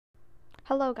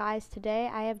Hello guys, today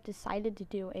I have decided to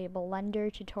do a Blender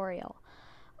tutorial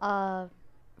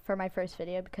for my first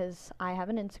video because I have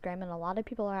an Instagram and a lot of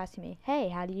people are asking me, hey,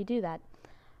 how do you do that?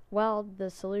 Well, the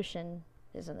solution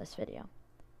is in this video.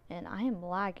 And I am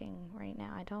lagging right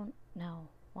now. I don't know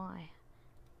why.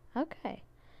 Okay,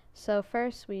 so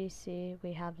first we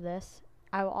have this.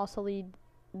 I will also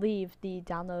leave the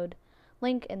download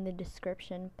link in the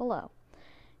description below.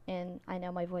 And I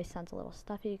know my voice sounds a little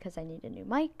stuffy because I need a new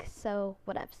mic, so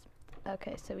whatevs.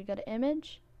 Okay, so we go to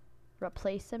image,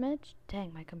 replace image.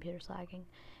 Dang, my computer's lagging.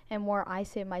 And where I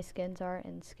save my skins are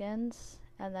in skins,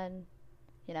 and then,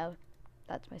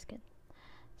 that's my skin.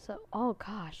 So, oh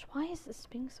gosh, why is this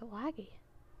being so laggy?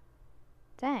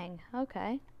 Dang,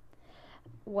 okay.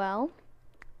 Well,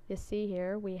 you see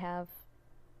here we have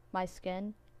my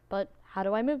skin, but how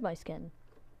do I move my skin?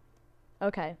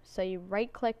 Okay, so you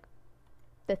right click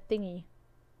the thingy,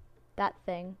 that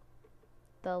thing,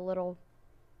 the little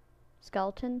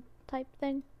skeleton type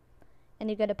thing, and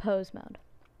you go to pose mode.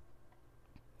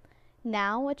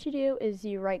 Now what you do is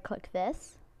you right click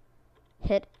this,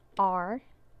 hit R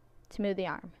to move the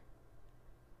arm.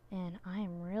 And I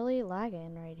am really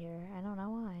lagging right here. I don't know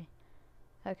why.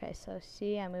 Okay, so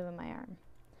see, I'm moving my arm.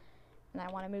 And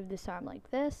I want to move this arm like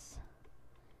this.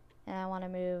 And I want to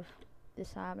move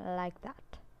this arm like that.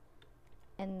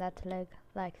 And that leg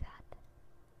like that.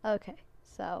 Okay,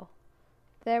 so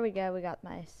there we go. We got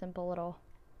my simple little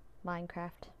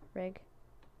Minecraft rig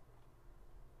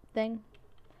thing.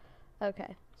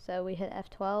 Okay, so we hit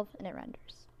F12 and it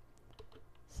renders.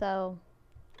 So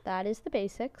that is the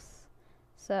basics.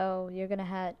 So you're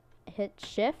gonna hit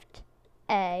Shift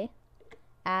A,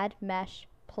 add mesh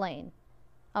plane.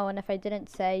 Oh, and if I didn't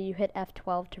say, you hit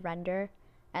F12 to render,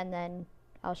 and then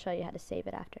I'll show you how to save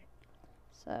it after.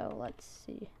 So let's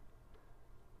see.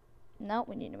 Nope,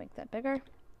 we need to make that bigger.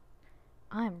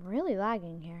 I'm really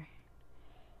lagging here.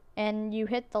 And you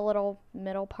hit the little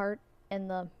middle part in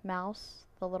the mouse,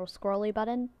 the little scrolly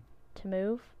button to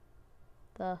move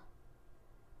the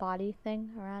body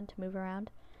thing around, to move around.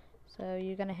 So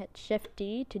you're gonna hit Shift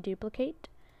D to duplicate,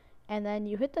 and then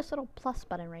you hit this little plus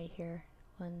button right here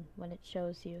when it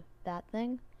shows you that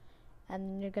thing,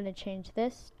 and you're gonna change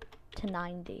this to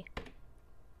 90.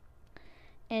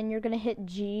 And you're gonna hit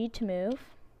G to move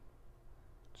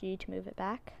it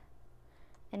back.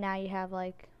 And now you have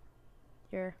like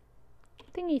your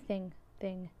thingy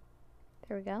thing.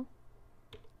 There we go.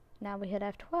 Now we hit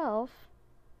F12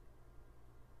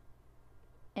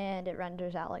 and it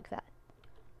renders out like that.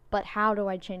 But how do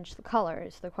I change the color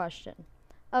is the question.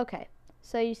 Okay,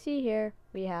 so you see here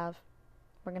we're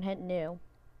gonna hit new.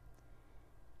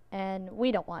 And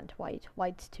we don't want white.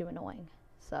 White's too annoying.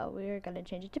 So we're gonna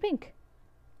change it to pink.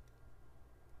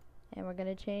 And we're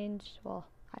gonna change, well,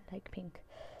 I like pink.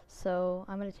 So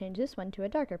I'm gonna change this one to a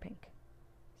darker pink.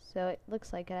 So it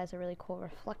looks like it has a really cool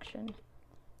reflection.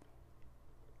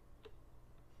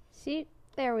 See,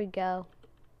 there we go.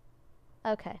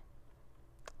 Okay.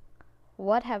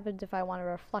 What happens if I want a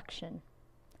reflection?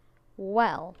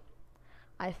 Well,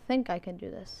 I think I can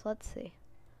do this. Let's see.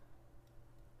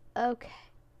 Okay.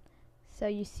 So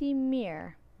you see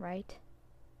mirror, right?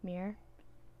 Mirror.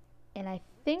 And I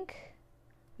think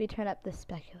we turn up the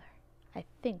specular. I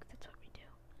think that's what we do.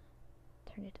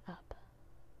 Turn it up.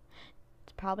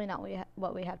 It's probably not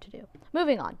what we have to do.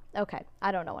 Moving on. Okay,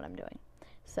 I don't know what I'm doing.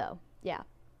 So, yeah.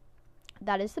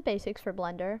 That is the basics for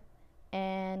Blender.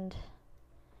 And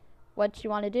what you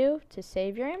want to do to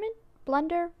save your image,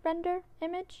 Blender render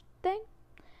image thing,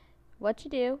 what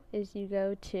you do is you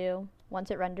go to,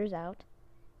 once it renders out,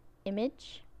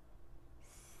 image,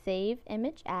 save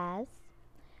image as,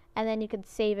 and then you can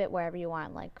save it wherever you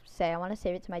want. Like, say I want to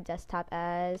save it to my desktop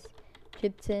as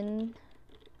Kitten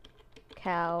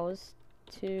Cows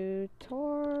Tutorial.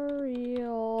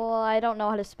 I don't know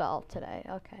how to spell today.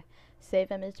 Okay.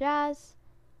 Save image as.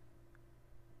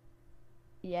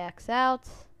 X out.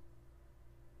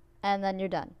 And then you're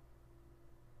done.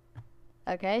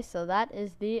 Okay, so that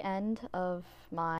is the end of my